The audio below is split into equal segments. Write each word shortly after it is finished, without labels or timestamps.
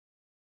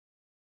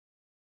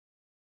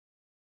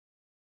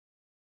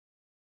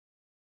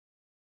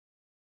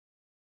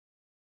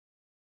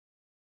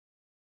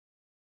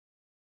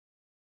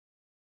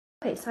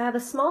Okay, so I have a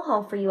small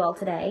haul for you all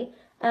today.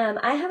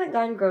 I haven't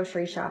gone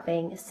grocery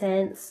shopping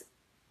since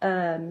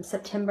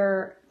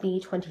September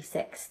the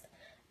 26th.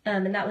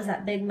 And that was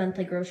that big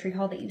monthly grocery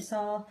haul that you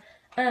saw.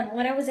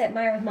 When I was at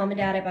Meijer with Mom and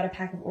Dad, I bought a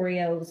pack of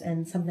Oreos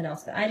and something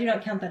else, but I do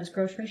not count that as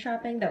grocery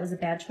shopping. That was a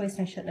bad choice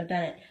and I shouldn't have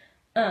done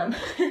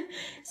it.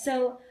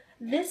 So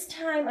this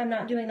time I'm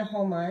not doing the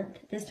whole month.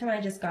 This time I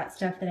just got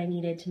stuff that I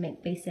needed to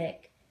make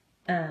basic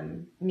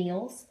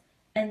meals.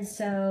 And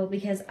so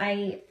because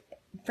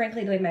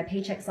frankly, the way my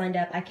paycheck's lined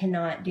up, I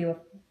cannot do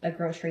a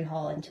grocery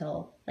haul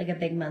until, like a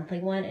big monthly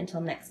one,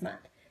 until next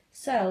month.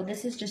 So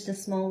this is just a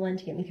small one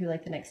to get me through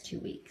like the next 2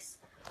 weeks.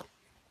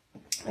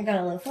 I got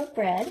a loaf of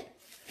bread,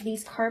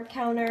 these carb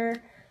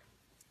counter,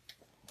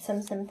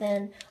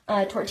 something,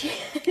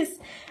 tortillas.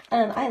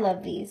 I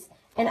love these.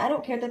 And I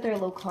don't care that they're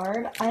low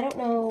carb. I don't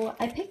know.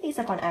 I picked these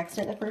up on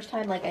accident the first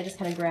time. Like, I just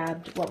kind of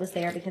grabbed what was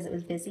there because it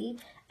was busy.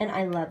 And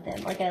I love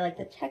them. Like, I like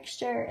the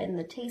texture and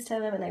the taste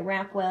of them. And they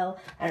wrap well.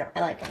 I don't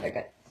know. I like them. They're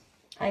good.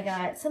 I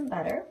got some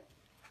butter.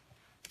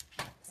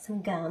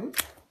 Some gum.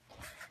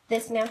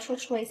 This Natural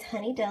Choice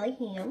Honey Deli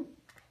Ham.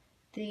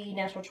 The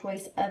Natural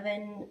Choice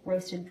Oven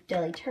Roasted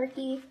Deli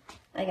Turkey.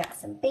 I got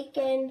some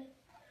bacon.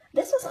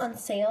 This was on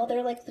sale.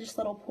 They're like just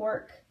little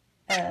pork,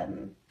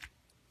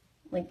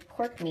 like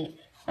pork meat.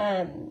 What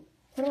am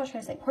I trying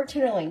to say? Pork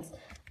tenderloins.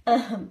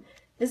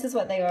 This is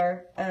what they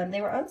are.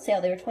 They were on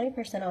sale. They were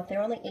 20% off. They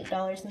were only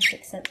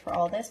 $8.06 for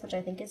all this, which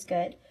I think is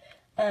good.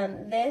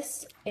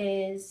 This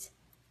is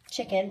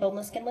chicken,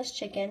 boneless, skinless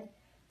chicken.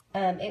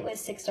 It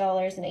was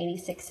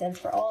 $6.86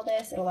 for all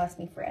this. It'll last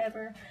me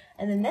forever.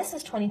 And then this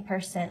is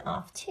 20%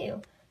 off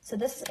too. So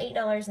this is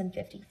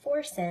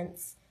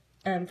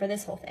 $8.54 for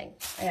this whole thing.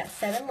 I got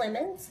 7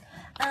 lemons.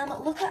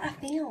 Look what I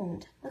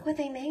found. Look what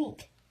they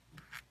make.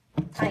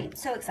 I'm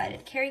so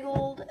excited.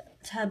 Kerrygold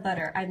to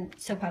butter. I'm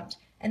so pumped.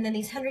 And then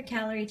these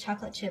 100-calorie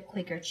chocolate chip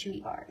Quaker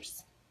chewy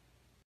bars.